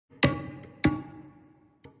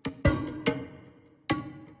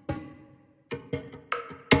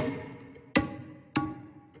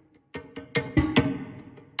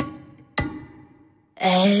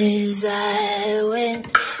As I went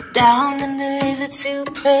down in the river to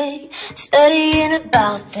pray, studying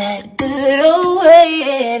about that good old way,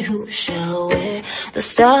 and who shall wear the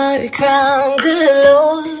starry crown? Good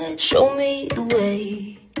Lord, show me the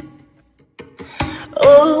way.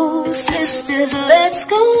 Oh, sisters, let's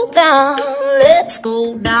go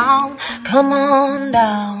down, come on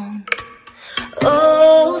down.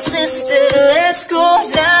 Oh, sisters, let's go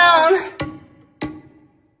down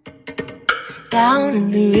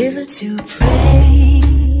in the river to pray.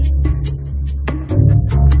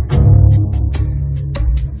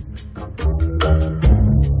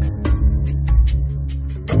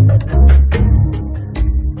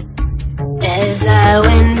 As I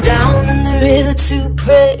went down in the river to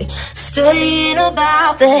pray, studying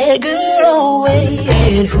about that good old way,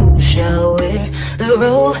 and who shall wear the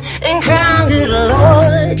robe and crown? Good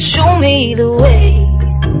Lord, show me the way.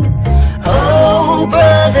 Oh,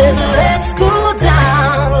 brothers, let's go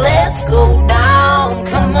down,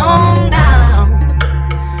 come on down.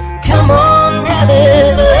 Come on,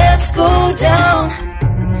 brothers, let's go down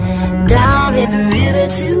in the river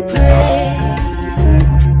to pray.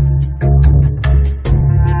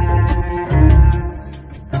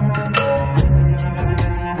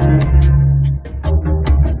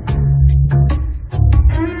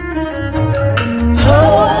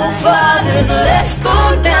 Let's go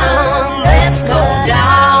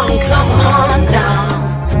down, come on down.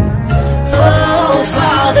 Oh,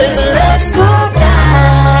 fathers, let's go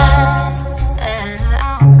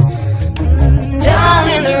down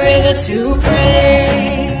in the river to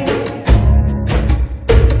pray.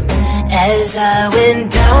 As I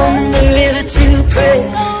went down in the river to pray,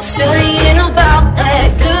 studying about that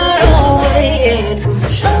good old way, and who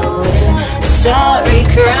shall wear the starry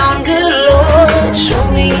crown? Good Lord, show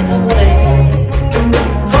me the way.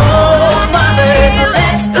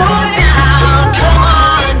 Let's go down, come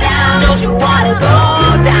on down. Don't you wanna go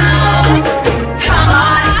down? Come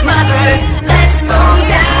on, mothers, let's go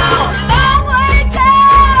down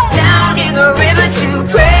in the river to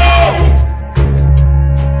pray.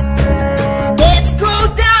 Let's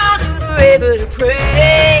go down to the river to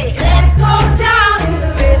pray. Let's go down to the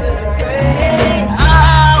river to pray.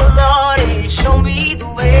 Oh Lord, show me the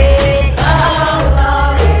way. Oh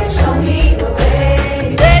Lord, show me the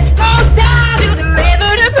way. Let's go down to the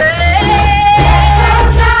river to pray. Let's go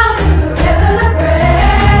down to the river to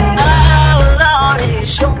pray. Oh Lord,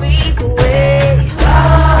 show me the way.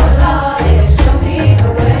 Oh Lord, show me the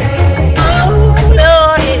way. Oh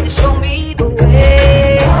Lord, show me the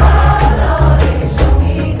way. Oh Lord, show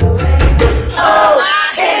me the way. Oh, I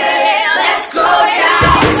said, let's go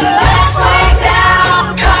down,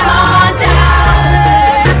 come on down.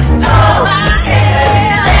 Oh, I said,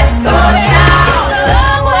 let's go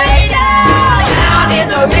down in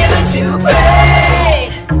the river to pray.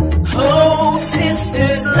 Oh,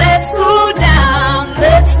 sisters, let's go down,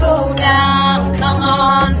 come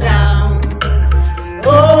on down.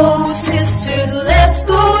 Oh, sisters, let's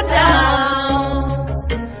go down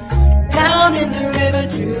in the river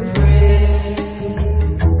to pray.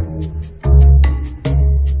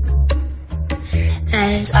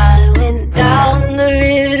 As I went down in the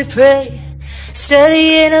river to pray,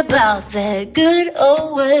 studying about that good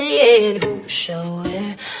old way, and who shall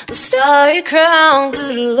wear the starry crown?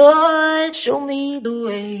 Good Lord, show me the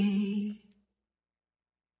way.